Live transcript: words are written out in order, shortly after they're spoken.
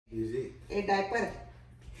A diaper.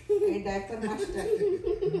 A diaper master.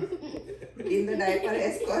 In the diaper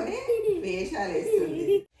వేసుకొని వేషాలు వేస్తుంది.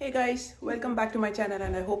 Hey guys, welcome back to my channel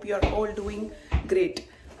and I hope you are all doing great.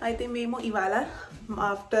 అయితే మేము ఇవాళ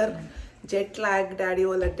after jet lag, daddy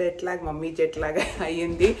వాళ్ళ jet lag, mummy jet lag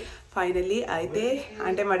అయ్యింది finally. అయితే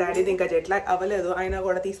అంటే మా డాడీది ఇంకా జెట్ లాగ్ అవ్వలేదు, అయినా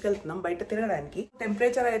కూడా తీసుకెళ్తున్నాం బయట తిరగడానికి.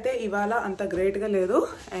 టెంపరేచర్ అయితే ఇవాళ అంత గ్రేట్గా లేదు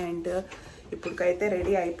అండ్ ఇప్పటికైతే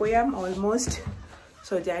రెడీ అయిపోయాం ఆల్మోస్ట్.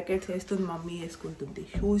 సో జాకెట్స్ వేస్తుంది మమ్మీ, వేసుకుంటుంది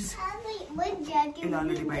షూస్. ఇలా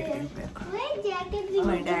ఆల్రెడీ బయటకు వెళ్ళిపోయారు.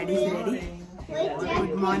 My daddy is ready.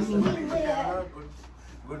 Good morning.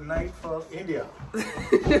 Good night for India.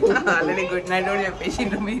 Already good night కూడా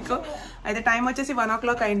చెప్పేసిండ్రు మీకు. అయితే టైం వచ్చేసి 1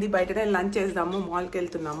 o'clock అయింది. బయటనే లంచ్ చేద్దాము, మాల్కి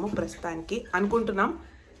వెళ్తున్నాము ప్రస్తుతానికి అనుకుంటున్నాం.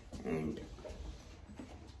 అండ్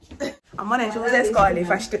అమ్మ నేను షూస్ వేసుకోవాలి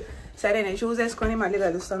ఫస్ట్. సరే నేను షూస్ వేసుకొని మళ్ళీ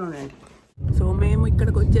కలుస్తాను అండి. సో మేము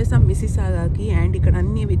ఇక్కడికి వచ్చేసాం మిసిసాగాకి. అండ్ ఇక్కడ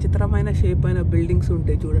అన్ని విచిత్రమైన షేప్ అయిన బిల్డింగ్స్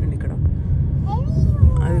ఉంటాయి చూడండి ఇక్కడ.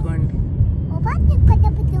 అదిగోండి.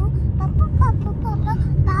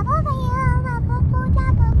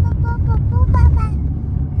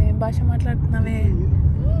 ఏం భాష మాట్లాడుతున్నావే?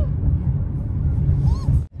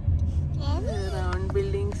 రౌండ్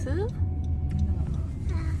బిల్డింగ్స్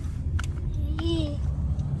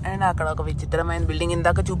అండ్ అక్కడ ఒక విచిత్రమైన బిల్డింగ్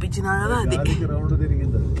ఇందాక చూపించినా కదా, అది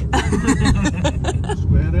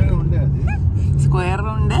స్క్వేర్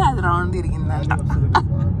ఉండే అది రౌండ్ తిరిగిందంట.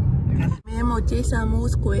 మేము వచ్చేసాము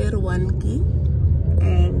స్క్వేర్ 1కి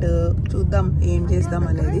అండ్ చూద్దాం ఏం చేద్దాం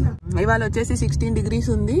అనేది. ఇవాళ వచ్చేసి 16 degrees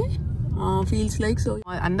ఉంది. ఫీల్స్ లైక్ సో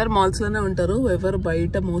అందరు మాల్స్ లోనే ఉంటారు, ఎవరు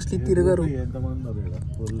బయట మోస్ట్లీ తిరగరు.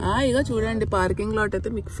 ఇక చూడండి పార్కింగ్ లాట్ అయితే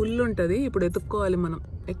మీకు ఫుల్ ఉంటది. ఇప్పుడు ఎత్తుక్కోవాలి మనం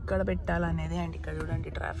ఎక్కడ పెట్టాలనేది. అండ్ ఇక్కడ చూడండి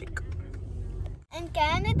traffic. In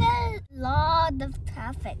Canada, lot of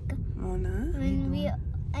traffic. అవునా?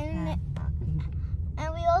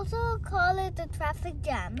 And we also call it the traffic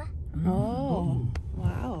jam. Oh,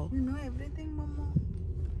 wow. You know everything, Mama.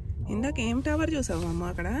 ఇందాక ఏం టవర్ చూసావు అమ్మ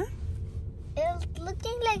అక్కడ? It's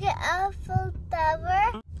looking like an Eiffel Tower.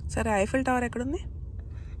 సరే ఐఫిల్ టవర్ ఎక్కడుంది?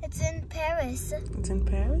 It's in Paris. It's in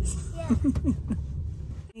Paris? Yeah.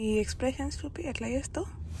 ఈ expressions చూపి ఎట్లా చేస్తావు?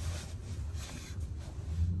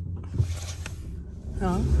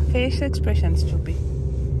 ఫేస్ ఎక్స్ప్రెషన్స్ చూపి.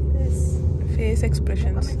 ఫేస్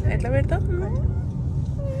ఎక్స్ప్రెషన్స్ ఎట్లా పెడతావు?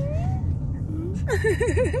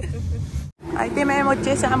 అయితే మేము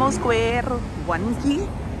వచ్చేసాము స్క్వేర్ 1కి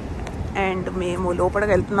అండ్ మేము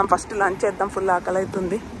లోపలికి వెళ్తున్నాం. ఫస్ట్ లంచ్ చేద్దాం, ఫుల్ ఆకలి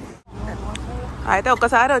అవుతుంది. అయితే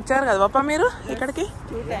ఒక్కసారి వచ్చారు కదా పాప మీరు ఇక్కడికి?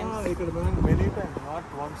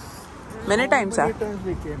 మెనీ టైమ్సా?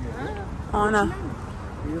 అవునా?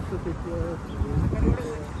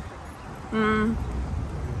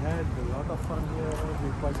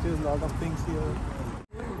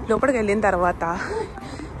 లోపలికి వెళ్ళిన తర్వాత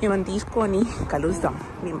ఏమని తీసుకొని కలుస్తాం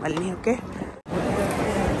మిమ్మల్ని. ఓకే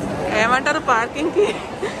ఏమంటారు?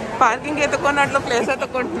 పార్కింగ్ ఎత్తుకున్నట్లు ప్లేస్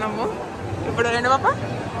ఎత్తుకుంటున్నాము ఇప్పుడు. ఏంటి పాప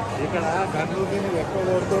ఇక్కడ గన్నుకి ఎక్కువ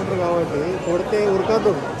కొడుతుంటారు కాబట్టి కొడితే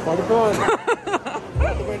ఉరకదు, పడుకోవాలి.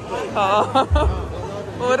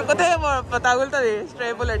 ఉరికితే తగులుతుంది స్ట్రే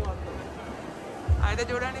బుల్లెట్. అయితే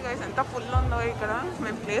చూడండి గైస్ ఎంత ఫుల్ ఉందో ఇక్కడ.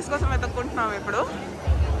 మేము ప్లేస్ కోసం వెతుక్కుంటున్నాం ఇప్పుడు.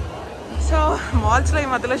 సో మాల్స్లో ఈ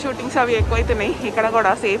మధ్యలో షూటింగ్స్ అవి ఎక్కువైతున్నాయి. ఇక్కడ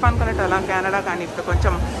కూడా సేఫ్ అనుకునేట్టు అలా కెనడా, కానీ ఇప్పుడు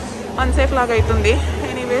కొంచెం అన్సేఫ్ లాగా అవుతుంది.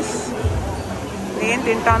 ఎనీవేస్ నేను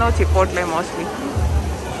తింటానో చిపోట్లే మోస్ట్లీ.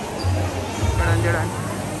 చూడండి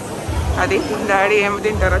అది డాడీ ఏమి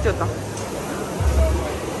తింటారో చూద్దాం.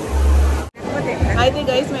 అయితే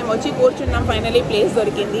గైస్ మేము వచ్చి కూర్చున్నాం, ఫైనలీ ప్లేస్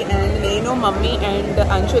దొరికింది. అండ్ నేను మమ్మీ అండ్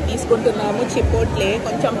అంశు తీసుకుంటున్నాము చిపోట్లే.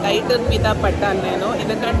 కొంచెం టైట్ మీద పట్టాను నేను,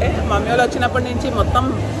 ఎందుకంటే మమ్మీ వాళ్ళు వచ్చినప్పటి నుంచి మొత్తం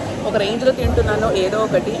ఒక రేంజ్లో తింటున్నాను ఏదో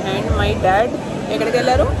ఒకటి. అండ్ మై డాడ్ ఎక్కడికి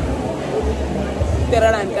వెళ్ళారు?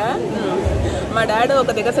 తిరగడానిక? మా డాడ్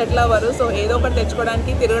ఒక దగ్గర సెటిల్ అవ్వరు, సో ఏదో ఒకటి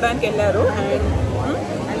తెచ్చుకోవడానికి తిరగడానికి వెళ్ళారు. అండ్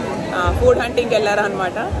ఫుడ్ హంటింగ్కి వెళ్ళారు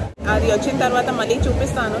అనమాట. అది వచ్చిన తర్వాత మళ్ళీ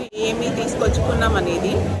చూపిస్తాను ఏమి తీసుకొచ్చుకున్నాం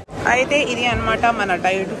అనేది. అయితే ఇది అనమాట మన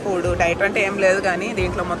డైట్ ఫుడ్. డైట్ అంటే ఏం లేదు కానీ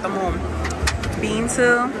దీంట్లో మొత్తము beans,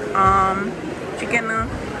 chicken,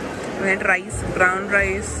 rice, brown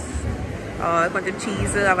rice, కొంచెం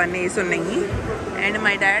చీజ్ అవన్నీ వేసి ఉన్నాయి. అండ్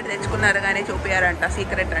మై డాడ్ తెచ్చుకున్నారు కానీ చూపించారంట,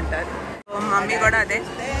 సీక్రెట్ అంటారు. మమ్మీ కూడా అదే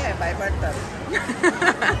భయపడతారు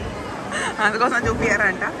అందుకోసం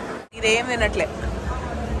చూపించారంట. ఇదేం తినట్లే.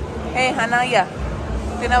 ఏ అన్నయ్య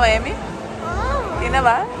తినవా? ఏమి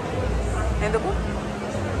తినవా? ఎందుకు?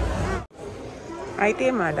 అయితే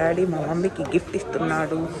మా డాడీ మా మమ్మీకి గిఫ్ట్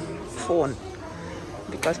ఇస్తున్నాడు, ఫోన్.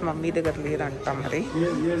 బికాస్ మమ్మీ దగ్గర లేదంట మరి.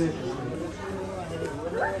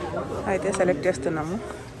 అయితే సెలెక్ట్ చేస్తున్నాము.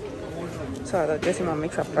 సో అది వచ్చేసి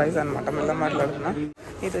మమ్మీకి సర్ప్రైజ్ అనమాట. మళ్ళీ మాట్లాడుతున్నా.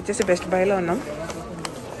 ఇది వచ్చేసి బెస్ట్ బైలో ఉన్నాం.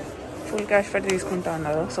 ఫుల్ క్యాష్ పెట్టి తీసుకుంటా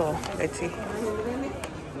అన్నారు. So let's see.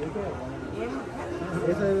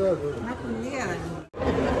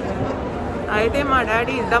 అయితే మా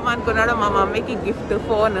డాడీ ఇద్దాం అనుకున్నాడు మా మమ్మీకి గిఫ్ట్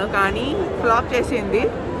ఫోన్, కానీ ఫ్లాప్ చేసింది.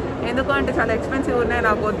 ఎందుకు అంటే చాలా ఎక్స్పెన్సివ్ ఉన్నాయి,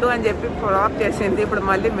 నాకు వద్దు అని చెప్పి ఫ్లాప్ చేసింది. ఇప్పుడు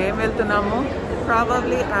మళ్ళీ మేము వెళ్తున్నాము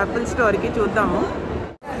ప్రాబబ్లీ యాపిల్ స్టోర్కి, చూద్దాము.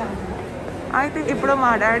 అయితే ఇప్పుడు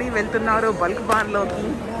మా డాడీ వెళ్తున్నారు బల్క్ పాన్లోకి.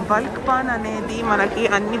 బల్క్ పాన్ అనేది మనకి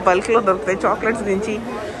అన్ని బల్క్లో దొరుకుతాయి, చాక్లెట్స్ నుంచి.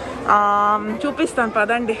 చూపిస్తాను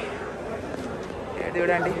పదండి.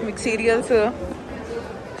 చూడండి మీకు సీరియల్స్,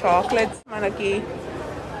 చాక్లెట్స్ మనకి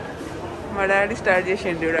మా డాడీ స్టార్ట్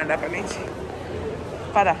చేసిండు చూడండి అక్కడి నుంచి.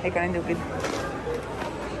 పద ఇక్కడ నుంచి చూపిద్దాం.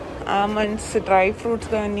 ఆల్మండ్స్, డ్రై ఫ్రూట్స్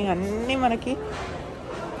కానీ అన్నీ మనకి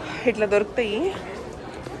ఇట్లా దొరుకుతాయి.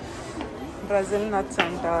 బ్రెజిల్ నట్స్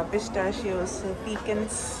అంట, పిస్టాషియోస్,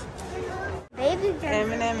 పీకన్స్,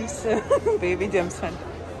 M&M's, బేబీ జెమ్స్ అంట.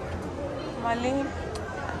 మళ్ళీ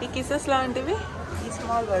ఈ కిసెస్ లాంటివి ఈ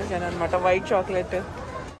స్మాల్ వర్జన్ అనమాట, వైట్ చాక్లెట్.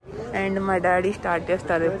 అండ్ మా డాడీ స్టార్ట్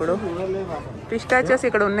చేస్తారు ఇప్పుడు. పిస్టాచియోస్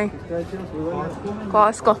ఇక్కడ ఉన్నాయి,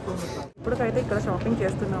 కాస్కో. ఇప్పటికైతే ఇక్కడ షాపింగ్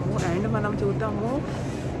చేస్తున్నాము. అండ్ మనం చూద్దాము,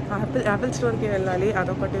 యాపిల్ స్టోర్కి వెళ్ళాలి,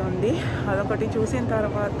 అదొకటి ఉంది. అదొకటి చూసిన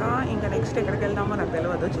తర్వాత ఇంకా నెక్స్ట్ ఎక్కడికి వెళ్దామో నాకు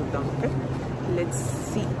తెలియదు, చూద్దాం. Okay, let's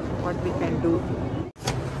see what we can do.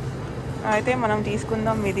 అయితే మనం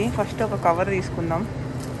తీసుకుందాం ఇది. ఫస్ట్ ఒక కవర్ తీసుకుందాం.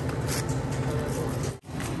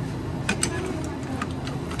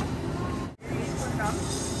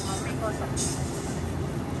 మమ్మీ కోసం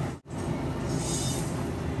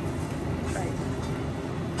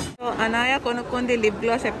అనాయ కొనుక్కుంది లిప్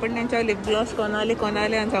గ్లాస్. ఎప్పటి నుంచో లిప్ గ్లాస్ కొనాలి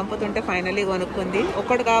కొనాలి అని చంపుతుంటే ఫైనలీ కొనుక్కుంది.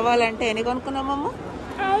 ఒకటి కావాలంటే ఎన్ని కొనుక్కున్నామమ్మ?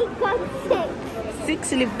 6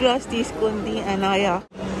 లిప్ గ్లాస్ తీసుకుంది అనాయ.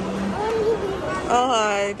 ఓహో,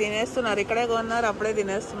 తినేస్తున్నారు. ఇక్కడే కొన్నారు, అప్పుడే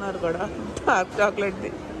తినేస్తున్నారు కూడా. డార్క్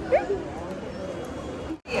చాక్లెట్ది.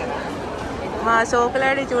 మా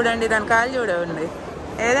సోకులాడి చూడండి, దాని కాలు చూడండి.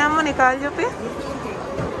 ఏదేమో నీ కాలు చూపి,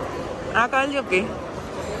 ఆ కాలు చూపి.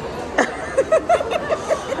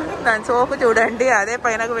 దాని సోపు చూడండి, అదే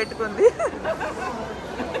పైనకు పెట్టుకుంది.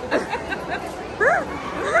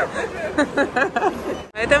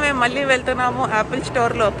 అయితే మేము మళ్ళీ వెళ్తున్నాము యాపిల్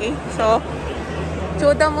స్టోర్లోకి. సో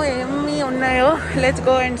చూద్దాము ఏమి ఉన్నాయో. Let's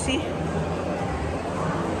go and see.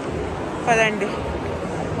 పదండి.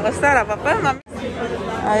 వస్తారా పాప మమ్మీ?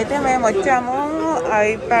 అయితే మేము వచ్చాము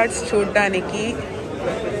ఐప్యాడ్స్ చూడడానికి.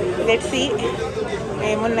 లెట్స్ సీ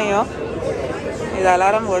ఏమున్నాయో. ఇది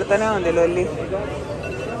అలారం కొడుతూనే ఉంది లొల్లి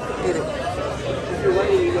ఇది.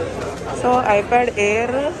 సో ఐప్యాడ్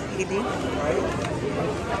ఎయిర్ ఇది.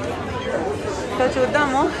 సో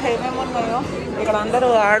చూద్దాము ఏమేమి ఉన్నాయో. ఇక్కడ అందరూ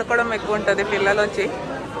ఆడుకోవడం ఎక్కువ ఉంటుంది, పిల్లలు వచ్చి.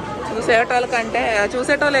 చూసేటోళ్ళ కంటే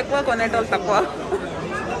చూసేటోళ్ళు ఎక్కువ, కొనేటోళ్ళు తక్కువ.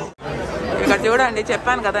 ఇక్కడ చూడండి,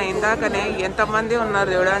 చెప్పాను కదా ఇందాకనే ఎంతమంది ఉన్నారు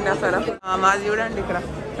చూడండి అసలు. మాది చూడండి ఇక్కడ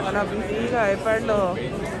చాలా బిజీగా ఐప్యాడ్లో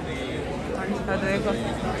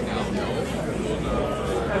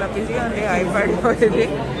చాలా బిజీగా ఉంది ఐప్యాడ్లో ఇది.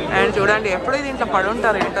 అండ్ చూడండి ఎప్పుడు దీంట్లో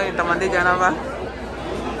పడుంటారు ఏంటో ఇంతమంది జనాభా.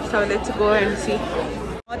 So let's go and see.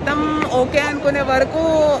 మొత్తం ఓకే అనుకునే వరకు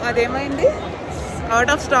అదేమైంది,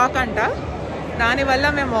 అవుట్ ఆఫ్ స్టాక్ అంట. దానివల్ల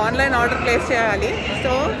మేము ఆన్లైన్ ఆర్డర్ ప్లేస్ చేయాలి.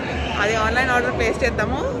 సో అది ఆన్లైన్ ఆర్డర్ ప్లేస్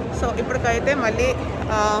చేద్దాము. సో ఇప్పటికైతే మళ్ళీ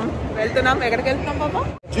వెళ్తున్నాం. ఎక్కడికి వెళ్తున్నాం పాప?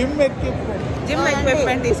 జిమ్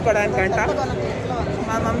ఎక్విప్మెంట్ తీసుకోవడానికి అంట.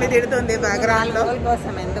 మా మమ్మీ తిడుతుంది బ్యాక్గ్రౌండ్లో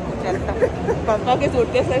కోసం ఎందుకు వెళ్తాం. పప్పాకి సూట్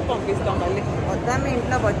కేసు అయితే పంపిస్తాం మళ్ళీ. వద్దాం,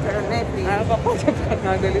 ఇంట్లో వచ్చాడు పప్పా చెప్పాను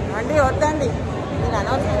నాకు తెలియదు అంటే వద్దండి.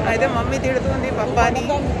 అయితే మమ్మీ తిడుతుంది పప్పాని,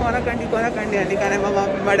 కొనకండి కొనకండి అని. కానీ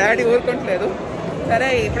మా డాడీ ఊరుకుంటలేదు. సరే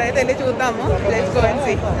ఇప్పుడైతే వెళ్ళి చూద్దాము. Let's go and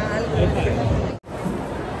see.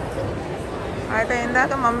 అయితే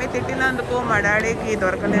ఇందాక మమ్మీ తిట్టినందుకు మా డాడీకి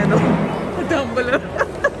దొరకలేదు డబ్బులు.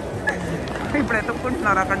 ఇప్పుడు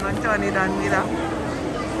ఎత్తుక్కుంటున్నారు అక్కడ నుంచి అని దాని మీద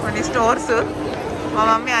కొన్ని స్టోర్స్. మా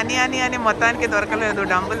మమ్మీ అని మొత్తానికి దొరకలేదు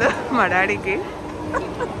డబ్బులు మా డాడీకి.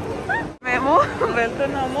 మేము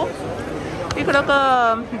వెళ్తున్నాము. ఇక్కడ ఒక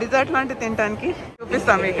డిజర్ట్ లాంటి తినడానికి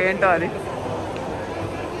చూపిస్తాం మీకు ఏంటో అది.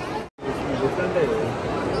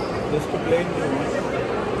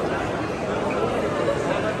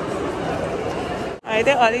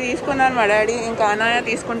 అయితే అది తీసుకున్నాను మా డాడీ. ఇంకా అనాయ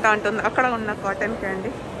తీసుకుంటా అంటుంది. అక్కడ ఉన్న cotton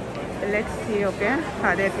candy. Let's see. Okay,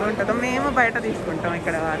 అది ఎట్లా ఉంటుందో. మేము బయట తీసుకుంటాం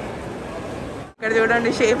ఇక్కడ. ఇక్కడ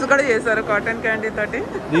చూడండి షేప్స్ కూడా చేశారు కాటన్ క్యాండీ తోటి.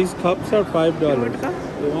 These cups are $5.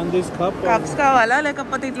 You want this cup? Cups కావాలా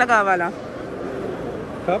లేకపోతే ఇట్లా కావాలా?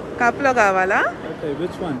 కప్ లో కావాలా? Okay,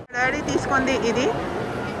 which one? డాడీ తీసుకుంది ఇది.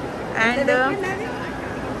 అండ్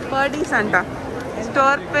పర్డీస్ అంట.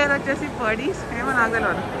 స్టోర్ పేరు వచ్చేసి పర్డీస్. ఏమో నాకు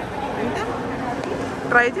తెలియదు.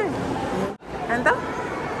 ट्राई చేయి ఎంత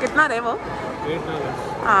कितना रे वो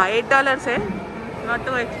 $8 है not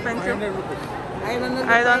too expensive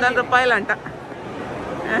 500 రూపాయలు అంట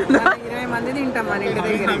 20 మంది తింటాం మన ఇంటి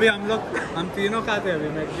దగ్గర अभी हम तीनों खाते हैं अभी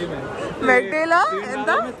मैगडी में మెగ్డీలో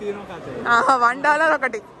ఎంత तीनों खाते हैं $1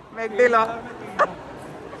 ఒకటి మెగ్డీలో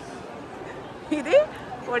ఇది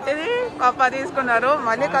ఒకటిది పాప తీసుకున్నారు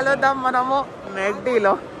మళ్ళీ కలుద్దాం మనము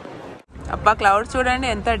మెగ్డీలో అబ్బా క్లౌడ్స్ చూడండి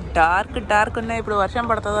ఎంత డార్క్ ఉన్నాయి ఇప్పుడు వర్షం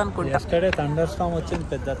పడుతుంది అనుకుంటా థండర్ స్టార్మ్ వచ్చింది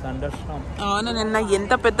పెద్ద థండర్ స్టార్మ్ అవును నిన్న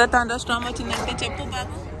ఎంత పెద్ద థండర్ స్టార్మ్ వచ్చిందంటే చెప్పు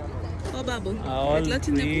బాబు ఓ బాబు ఎట్లా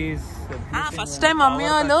వచ్చింది ఫస్ట్ టైం మమ్మీ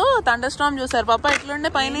వాళ్ళు థండర్ స్టార్మ్ చూసారు పాప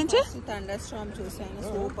ఎట్లుండే పైనుంచి థండర్ స్టార్మ్ చూసాను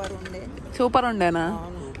సూపర్ ఉండేనా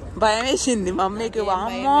భయం వేసింది మమ్మీకి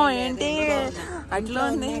వామ్మో ఏంటి అట్లా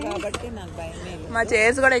ఉంది కాబట్టి నాకు భయమే మా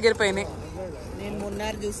చైర్స్ కూడా ఎగిరిపోయినాయి నేను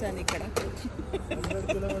మున్నార్ చూసాను ఇక్కడ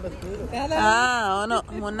అవును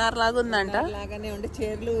మున్నార్ లాగా ఉందంట లాగానే ఉండే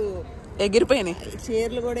చైర్లు ఎగిరిపోయినాయి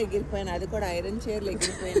కూడా ఎగిరిపోయినాయి అది కూడా ఐరన్ చైర్లు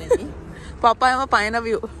ఎగిరిపోయినాయి పప్ప ఏమో పైన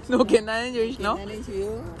వ్యూ నువ్వు కింద నుంచి చూసినావు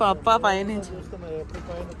పప్ప పైనుంచి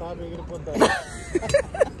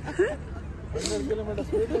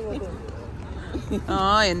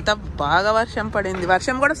ఎంత బాగా వర్షం పడింది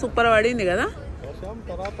వర్షం కూడా సూపర్ పడింది కదా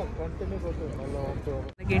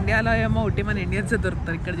ఇండియాలో ఏమో ఉట్టి మన ఇండియన్స్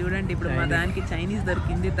దొరుకుతారు ఇక్కడ చూడండి ఇప్పుడు మా దానికి చైనీస్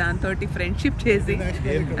దొరికింది దాంతో ఫ్రెండ్షిప్ చేసి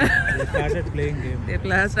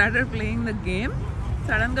started playing the game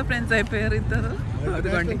sudden గా ఫ్రెండ్స్ అయిపోయారు ఇద్దరు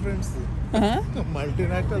అదిగోండి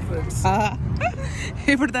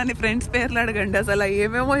ఇప్పుడు దాని ఫ్రెండ్స్ పేర్లు అడగండి అసలు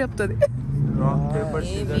ఏమేమో చెప్తుంది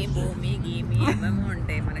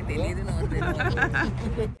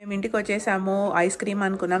మేము ఇంటికి వచ్చేసాము ఐస్ క్రీమ్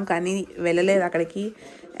అనుకున్నాం కానీ వెళ్ళలేదు అక్కడికి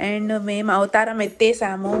అండ్ మేము అవతారం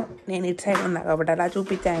ఎత్తేసాము నేను ఇటు సైడ్ ఉన్నా కాబట్టి అలా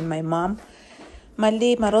చూపించాను మై మామ్ మళ్ళీ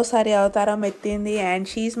మరోసారి అవతారం ఎత్తింది అండ్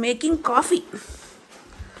షీఈస్ మేకింగ్ కాఫీ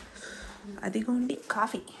అదిగోండి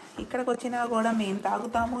కాఫీ ఇక్కడికి వచ్చినా కూడా మేము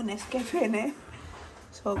తాగుతాము నెస్కెఫేనే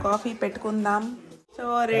సో కాఫీ పెట్టుకుందాం సో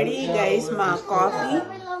రెడీ గైస్ మా కాఫీ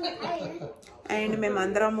అండ్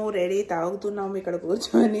మేమందరము రెడీ తాగుతున్నాము ఇక్కడ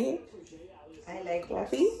కూర్చొని ఐ లైక్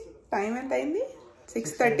కాఫీ టైం ఎంత అయింది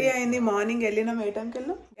 6:30 అయింది మార్నింగ్ వెళ్ళినాం 8 టైంకి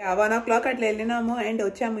వెళ్ళాం 1 o'clock అట్లా వెళ్ళినాము అండ్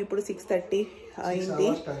వచ్చాము ఇప్పుడు 6:30 అయింది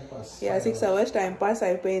 6 hours టైం పాస్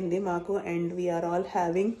అయిపోయింది మాకు and we are all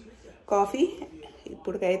having coffee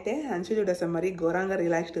ఇప్పటికైతే అంచు చూడేసాం మరి ఘోరంగా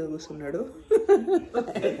రిలాక్స్డ్ కూర్చున్నాడు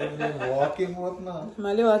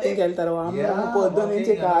మళ్ళీ వాకింగ్కి వెళ్తారు పొద్దు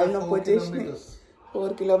నుంచి కాళ్ళు నొప్పి వచ్చేసి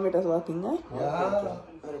 4 kilometers వాకింగ్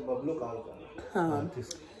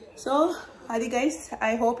సో అది guys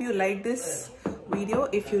I hope you like this video.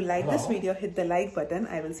 If you like this video, hit the like button.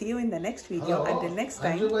 I will see you in the next video. Until next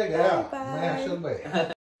time, bye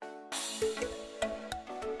bye.